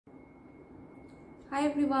Hi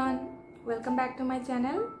everyone, welcome back to my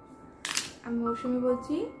channel. আমি মৌসুমি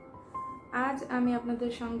বলছি। আজ আমি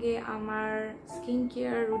আপনাদের সঙ্গে আমার স্কিন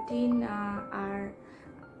কেয়ার রুটিন আর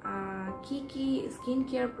কি কি স্কিন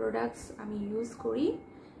কেয়ার প্রোডাক্টস আমি ইউজ করি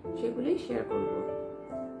সেগুলি শেয়ার করব।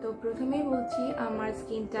 তো প্রথমেই বলছি আমার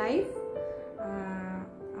স্কিন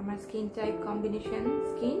টাইপ কম্বিনেশন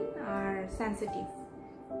স্কিন আর সেনসিটিভ।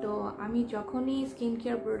 তো আমি যখনই স্কিন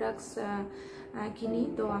কেয়ার প্রোডাক্টস কিনি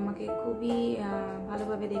তো আমাকে খুবই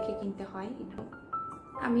ভালোভাবে দেখে কিনতে হয়।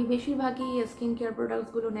 আমি বেশিরভাগই skin care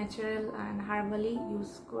প্রোডাক্টসগুলো natural and হার্বালি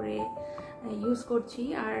use করছি,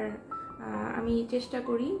 আর আমি চেষ্টা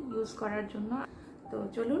করি ইউজ করার জন্য। তো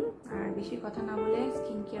চলুন আর বেশি কথা না বলে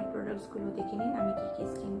স্কিন কেয়ার প্রোডাক্টসগুলো দেখে নিন আমি কী কী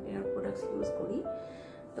স্কিন কেয়ার প্রোডাক্টস ইউজ করি।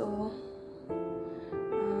 তো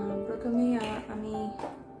প্রথমেই আমি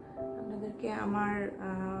আপনাদেরকে আমার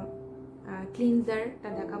ক্লিনজারটা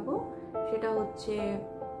দেখাবো। সেটা হচ্ছে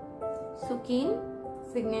সুকিন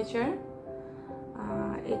সিগনেচার।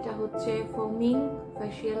 এটা হচ্ছে ফোমিং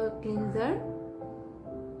ফেশিয়াল ক্লিনজার।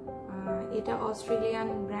 এটা অস্ট্রেলিয়ান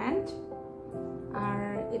ব্র্যান্ড, আর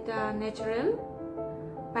এটা ন্যাচারাল,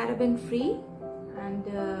 প্যারাবেন ফ্রি, অ্যান্ড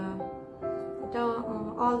এটা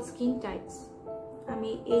অল স্কিন টাইপস।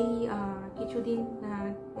 আমি এই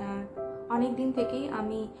অনেক দিন থেকেই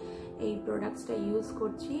আমি এই প্রোডাক্টসটা ইউজ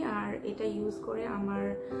করছি, আর এটা ইউজ করে আমার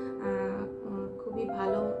খুবই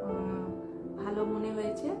ভালো মনে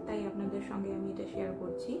হয়েছে, তাই আপনাদের সঙ্গে আমি এটা শেয়ার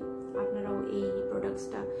করছি। আপনারাও এই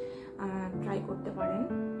প্রোডাক্টসটা ট্রাই করতে পারেন।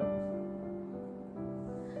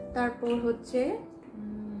 তারপর হচ্ছে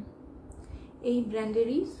এই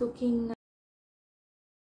ব্র্যান্ডেরই সুকিন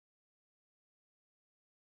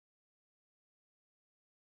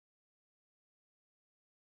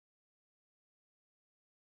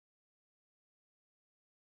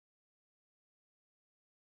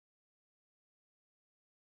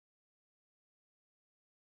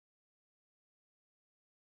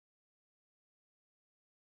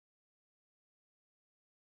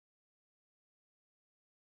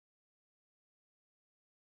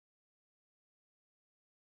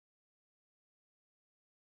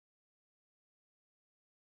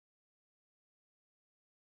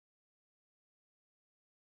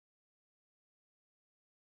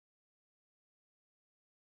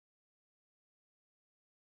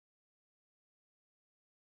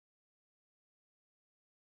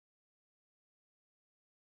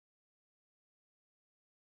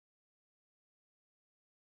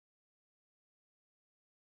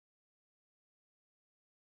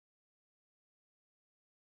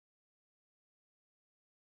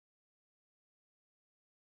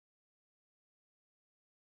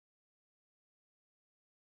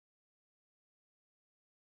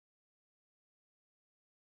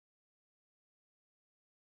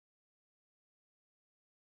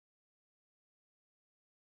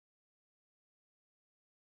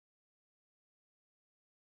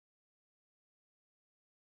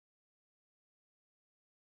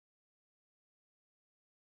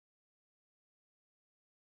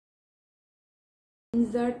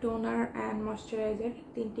ক্লিনজার, টোনার অ্যান্ড ময়শ্চারাইজার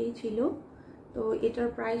তিনটেই ছিল। তো এটার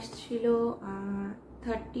প্রাইস ছিল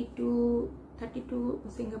 32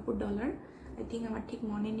 সিঙ্গাপুর ডলার, আই থিঙ্ক, আমার ঠিক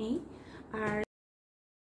মনে নেই। আর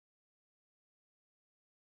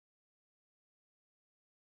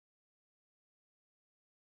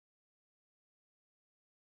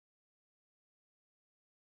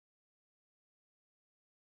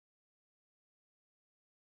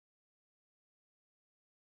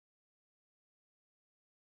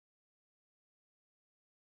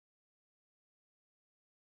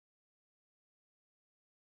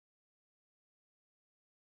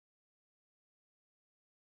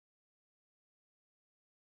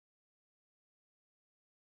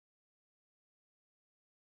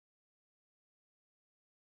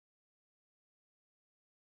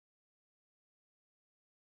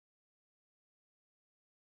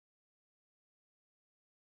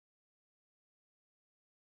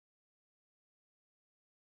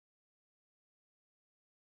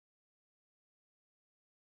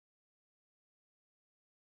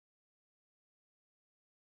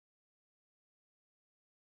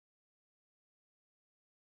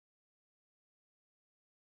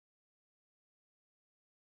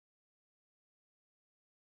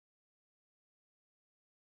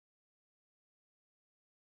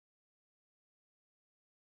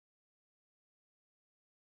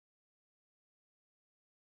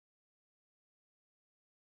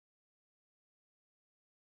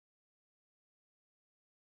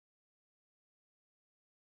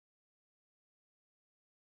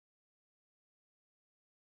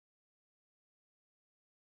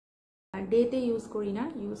ডেতে ইউজ করি না,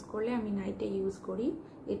 ইউজ করলে আমি নাইটে ইউজ করি।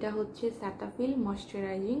 এটা হচ্ছে স্যাটাফিল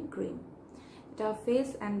ময়শ্চারাইজিং ক্রিম। এটা ফেস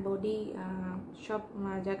অ্যান্ড বডি সব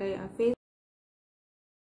জায়গায় ফেস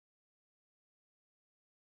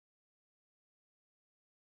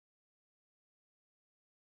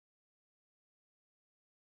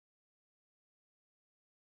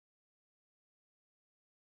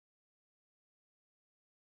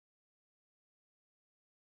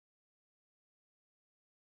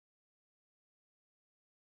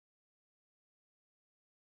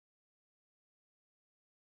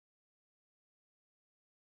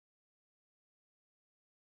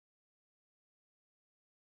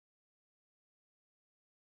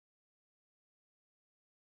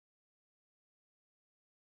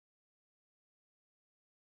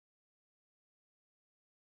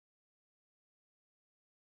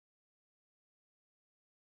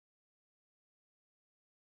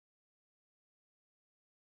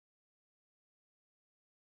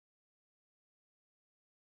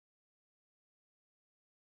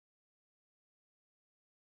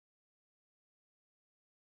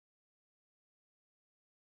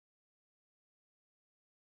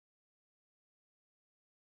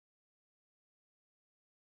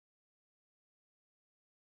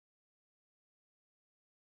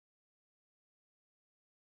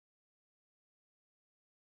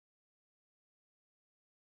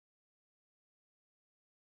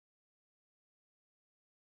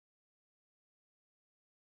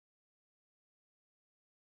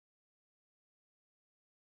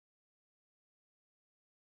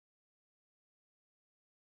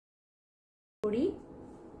করি।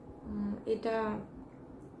 এটা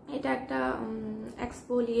এটা একটা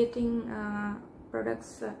এক্সফোলিয়েটিং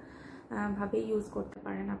প্রোডাক্টস ভাবে ইউজ করতে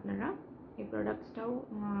পারেন আপনারা। এই প্রোডাক্টসটাও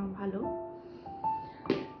ভালো।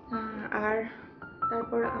 আর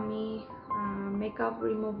তারপর আমি মেকআপ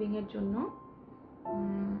রিমুভিংয়ের জন্য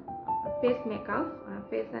ফেস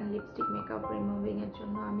অ্যান্ড লিপস্টিক মেকআপ রিমুভিংয়ের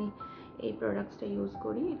জন্য আমি এই প্রোডাক্টসটা ইউজ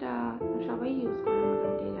করি। এটা সবাই ইউজ করে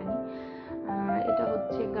মোটামুটি জানি। এটা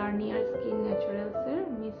হচ্ছে গার্নিয়ার স্কিন ন্যাচারালসের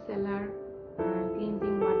মিসেলার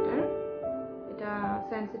ক্লিনজিং ওয়াটার। এটা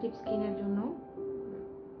সেন্সিটিভ স্কিনের জন্য,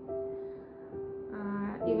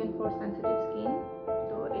 ইভেন ফর সেন্সিটিভ স্কিন।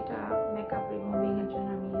 তো এটা মেকআপ রিমুভিংয়ের জন্য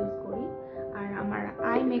আমি ইউজ করি। আর আমার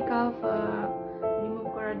আই মেকআপ রিমুভ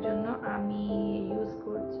করার জন্য আমি ইউজ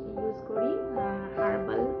করি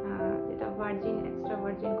হার্বাল, যেটা extra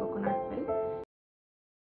virgin coconut oil.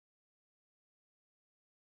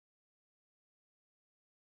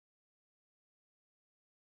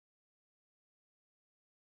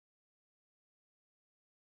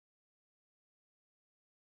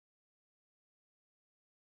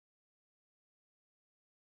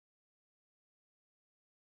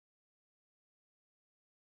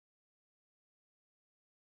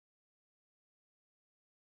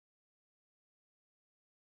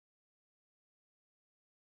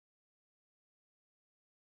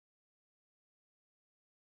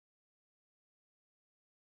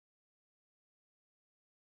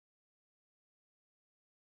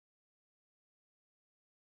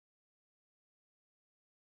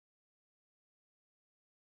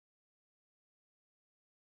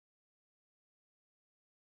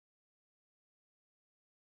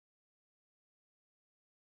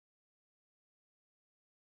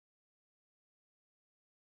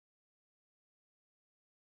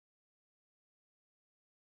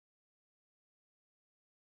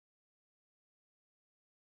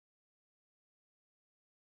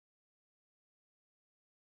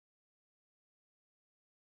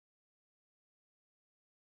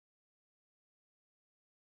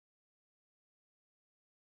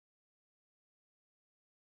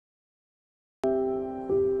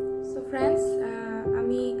 Friends,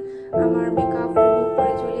 আমি আমার মেকআপ রিমুভ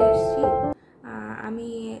করে চলে এসেছি। আমি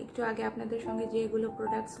একটু আগে আপনাদের সঙ্গে যেগুলো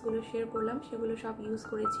প্রোডাক্টসগুলো শেয়ার করলাম সেগুলো সব ইউজ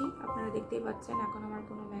করেছি। আপনারা দেখতেই পাচ্ছেন এখন আমার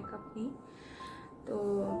কোনো মেকআপ নেই। তো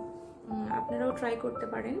আপনারাও ট্রাই করতে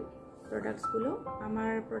পারেন প্রোডাক্টসগুলো।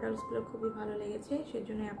 আমার প্রোডাক্টসগুলো খুবই ভালো লেগেছে,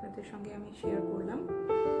 সেজন্যই আপনাদের সঙ্গে আমি শেয়ার করলাম।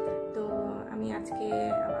 তো আমি আজকে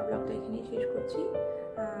আমার ব্লগটা এখানেই শেষ করছি।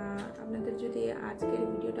 আপনাদের যদি আজকের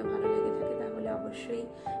ভিডিওটা ভালো লেগে থাকে তাহলে অবশ্যই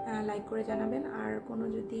লাইক করে জানাবেন। আর কোনো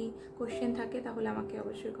যদি কোশ্চেন থাকে তাহলে আমাকে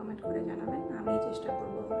অবশ্যই কমেন্ট করে জানাবেন, আমি চেষ্টা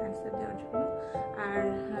করব অ্যান্সার দেওয়ার জন্য। আর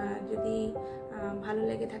যদি ভালো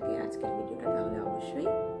লেগে থাকে আজকের ভিডিওটা তাহলে অবশ্যই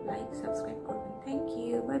লাইক সাবস্ক্রাইব করবেন। Thank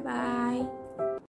you, bye bye.